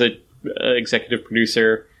 apparently is a executive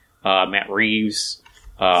producer. Matt Reeves.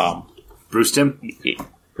 Bruce Timm?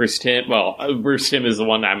 Bruce Timm. Well, Bruce Timm is the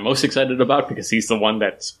one I'm most excited about because he's the one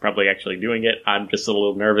that's probably actually doing it. I'm just a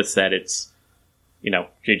little nervous that it's,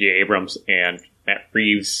 J.J. Abrams and Matt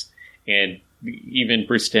Reeves. And even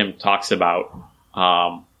Bruce Timm talks about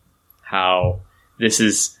how this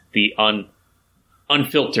is the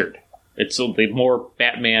unfiltered. It's the more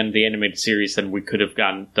Batman the Animated Series than we could have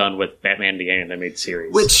done with Batman the Animated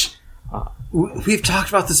Series. Which, we've talked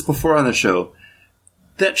about this before on the show.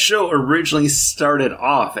 That show originally started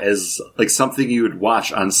off as like something you would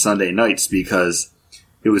watch on Sunday nights because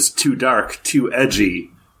it was too dark, too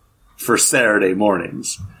edgy for Saturday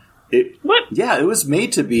mornings. What? Yeah, it was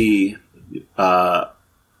made to be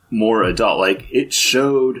more adult. Like, it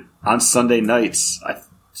showed on Sunday nights,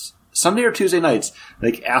 Sunday or Tuesday nights,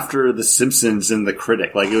 like after The Simpsons and The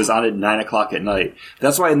Critic. Like, it was on at 9 o'clock at night.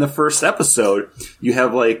 That's why in the first episode, you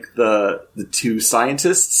have like the two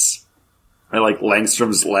scientists at like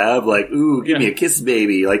Langstrom's lab, like, ooh, give me a kiss,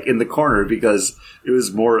 baby, like in the corner because it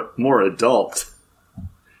was more adult.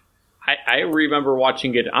 I remember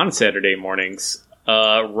watching it on Saturday mornings,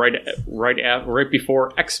 right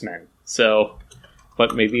before X-Men. So,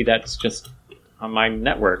 but maybe that's just on my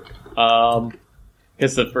network.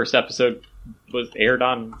 Because the first episode was aired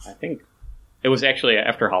on, I think, it was actually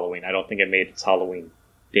after Halloween. I don't think it made its Halloween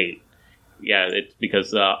date. Yeah, it's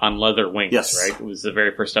because on Leather Wings, right? It was the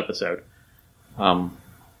very first episode. And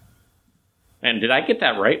did I get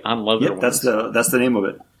that right? On Leather Wings? That's the name of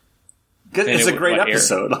it. It's a great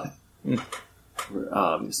episode.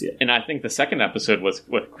 Let me see it. And I think the second episode was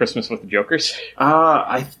with Christmas with the Jokers.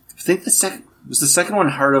 I think the second one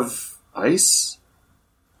Heart of Ice.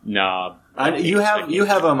 No, you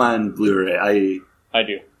have them on Blu-ray. I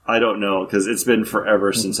do. I don't know because it's been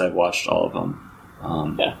forever since I've watched all of them.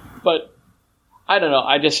 Yeah, but I don't know.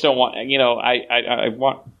 I just don't want. I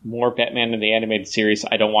want more Batman in the animated series.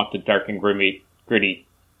 I don't want the dark and gritty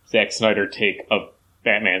Zack Snyder take of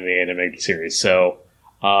Batman in the animated series. So,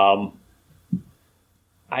 I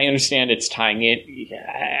understand it's tying in.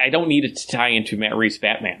 I don't need it to tie into Matt Reeves'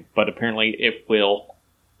 Batman, but apparently it will.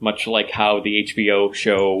 Much like how the HBO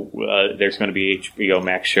show, there's going to be HBO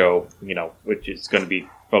Max show, which is going to be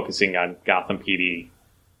focusing on Gotham PD.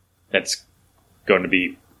 That's going to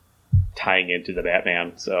be tying into the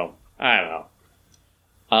Batman. So I don't know.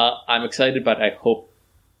 I'm excited, but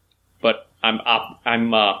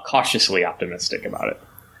I'm cautiously optimistic about it.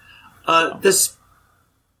 This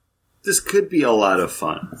could be a lot of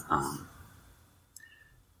fun.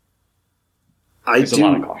 There's a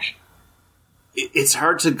lot of caution. It's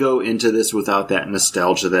hard to go into this without that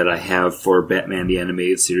nostalgia that I have for Batman the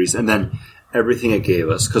Animated Series and then everything it gave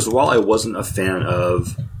us. Because while I wasn't a fan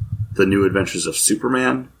of the New Adventures of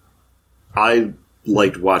Superman, I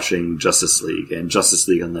liked watching Justice League and Justice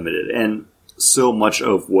League Unlimited. And so much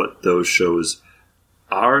of what those shows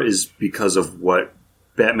are is because of what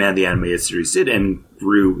Batman the Animated Series did and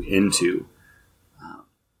grew into.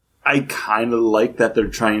 I kind of like that they're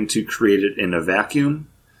trying to create it in a vacuum.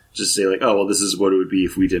 Just say, like, oh, well, this is what it would be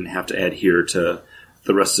if we didn't have to adhere to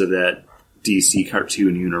the rest of that DC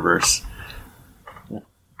cartoon universe.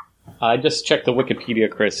 I just checked the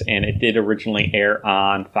Wikipedia, Chris, and it did originally air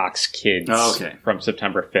on Fox Kids from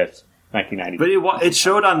September 5th, 1990. But it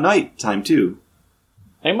showed on nighttime, too.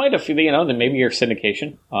 They might have, then maybe your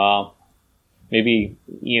syndication. Maybe,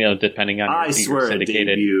 depending on your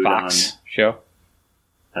syndicated Fox show.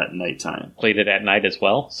 At nighttime. Played it at night as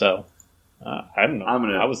well, so I don't know.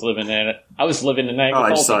 I was living in it. I was living in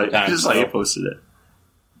Niagara Falls at the time. I just saw you posted it.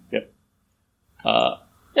 Yep.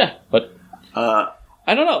 Yeah, but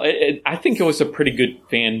I don't know. I think it was a pretty good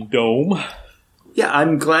fandom. Yeah,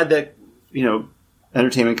 I'm glad that,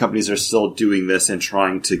 entertainment companies are still doing this and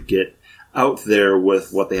trying to get out there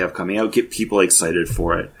with what they have coming out, get people excited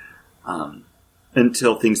for it,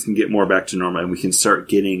 until things can get more back to normal and we can start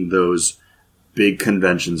getting those big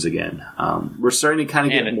conventions again. We're starting to kind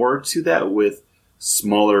of get more to that with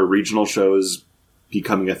smaller regional shows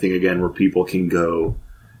becoming a thing again where people can go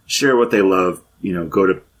share what they love, go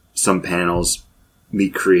to some panels,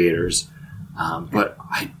 meet creators. But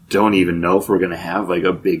I don't even know if we're going to have like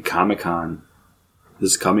a big Comic-Con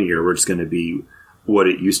this coming year where it's going to be what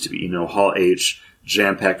it used to be. Hall H,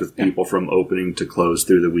 jam-packed with people from opening to close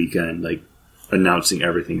through the weekend, like announcing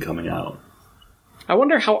everything coming out. I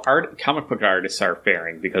wonder how comic book artists are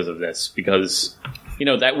faring because of this. Because,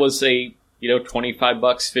 that was a, $25,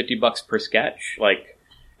 $50 per sketch, like,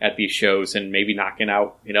 at these shows, and maybe knocking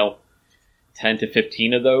out, 10 to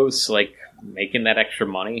 15 of those, like, making that extra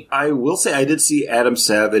money. I will say I did see Adam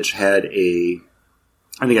Savage had and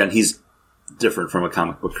again, he's different from a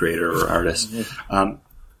comic book creator or artist. Mm-hmm.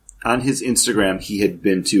 On his Instagram, he had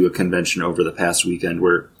been to a convention over the past weekend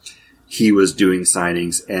where he was doing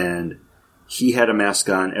signings, and he had a mask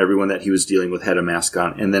on. Everyone that he was dealing with had a mask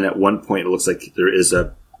on. And then at one point, it looks like there is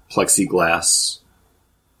a plexiglass,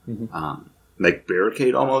 like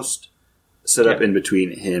barricade almost, set up in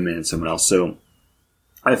between him and someone else. So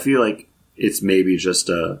I feel like it's maybe just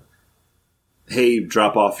hey,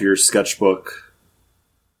 drop off your sketchbook.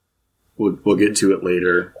 We'll get to it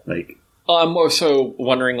later. Like, I'm also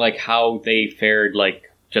wondering like how they fared, like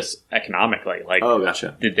just economically. Like, oh,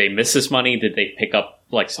 gotcha. Did they miss this money? Did they pick up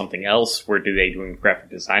like something else? Were they doing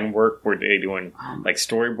graphic design work? Were they doing like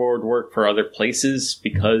storyboard work for other places?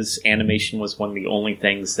 Because animation was one of the only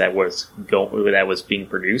things that was being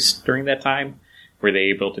produced during that time. Were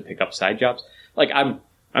they able to pick up side jobs? Like,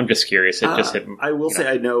 I'm just curious. It just hit. I will say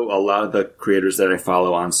I know a lot of the creators that I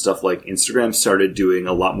follow on stuff like Instagram started doing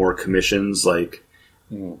a lot more commissions, like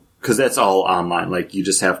because that's all online. Like you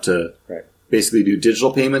just have to basically do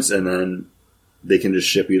digital payments, and then they can just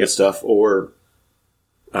ship you the stuff. Or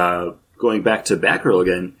going back to Batgirl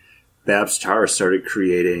again, Babs Tarr started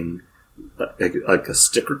creating like a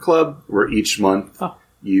sticker club where each month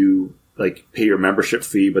you like pay your membership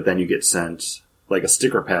fee, but then you get sent like a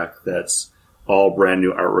sticker pack that's all brand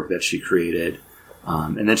new artwork that she created.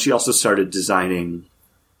 And then she also started designing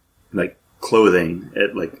like clothing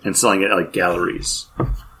and selling it at like galleries.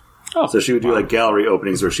 So she would do like gallery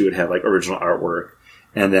openings where she would have like original artwork,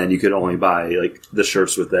 and then you could only buy like the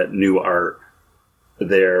shirts with that new art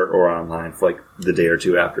there or online for like the day or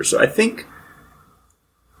two after. So I think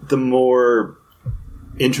the more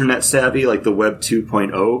internet savvy, like the Web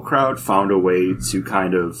 2.0 crowd, found a way to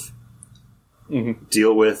kind of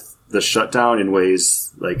deal with the shutdown in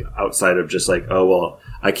ways like outside of just like, oh, well,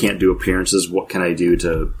 I can't do appearances. What can I do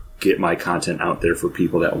to get my content out there for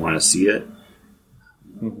people that want to see it?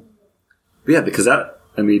 But yeah, because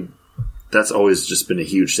that's always just been a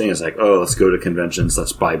huge thing. It's like, oh, let's go to conventions.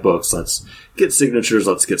 Let's buy books. Let's get signatures.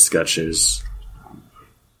 Let's get sketches.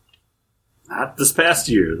 Not this past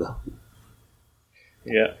year, though.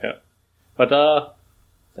 Yeah. But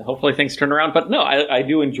hopefully things turn around. But no, I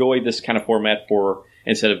do enjoy this kind of format for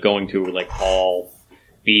instead of going to like Hall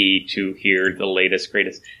B to hear the latest,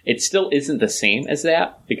 greatest. It still isn't the same as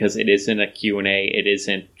that because it isn't a Q&A. It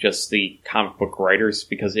isn't just the comic book writers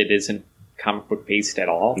because it isn't comic book based at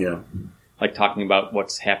all. Yeah. Like talking about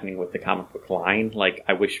what's happening with the comic book line. Like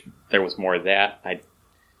I wish there was more of that. I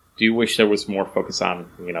do wish there was more focus on,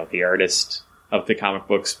 the artist of the comic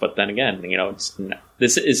books. But then again,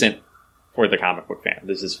 this isn't for the comic book fan.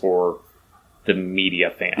 This is for the media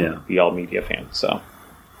fan, the all media fan. So,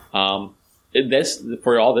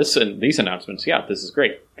 for all this and these announcements, this is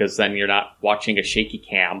great because then you're not watching a shaky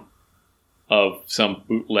cam of some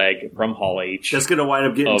bootleg from Hall H. That's going to wind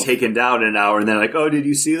up getting taken down in an hour, and then like, oh, did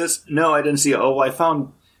you see this? No, I didn't see it. Oh, I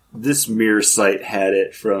found this mirror site had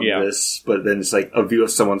it from this, but then it's like a view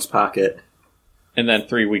of someone's pocket. And then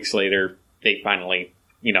 3 weeks later, they finally,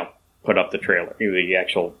 put up the trailer. The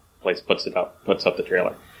actual place puts up the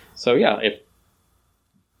trailer. So yeah, if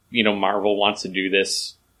Marvel wants to do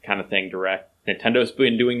this kind of thing direct, Nintendo's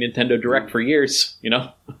been doing Nintendo Direct for years.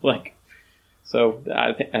 So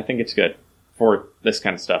I think it's good for this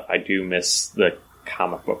kind of stuff. I do miss the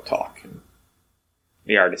comic book talk and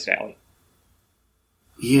the artist alley.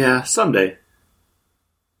 Yeah, someday.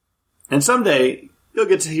 And someday you'll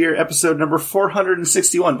get to hear episode number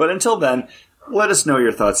 461. But until then, let us know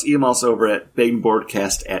your thoughts. Email us over at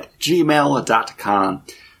beggingboardcast@gmail.com.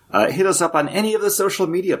 Hit us up on any of the social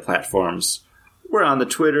media platforms. We're on the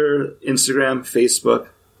Twitter, Instagram, Facebook.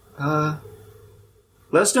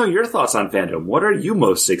 Let us know your thoughts on fandom. What are you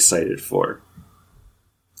most excited for?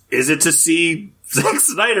 Is it to see Zack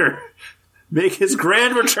Snyder make his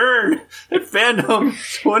grand return at Fandom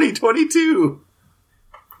 2022?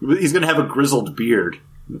 He's going to have a grizzled beard.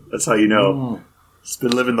 That's how you know. He's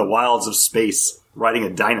been living the wilds of space, riding a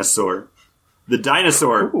dinosaur. The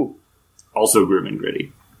dinosaur, also grim and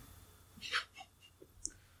gritty.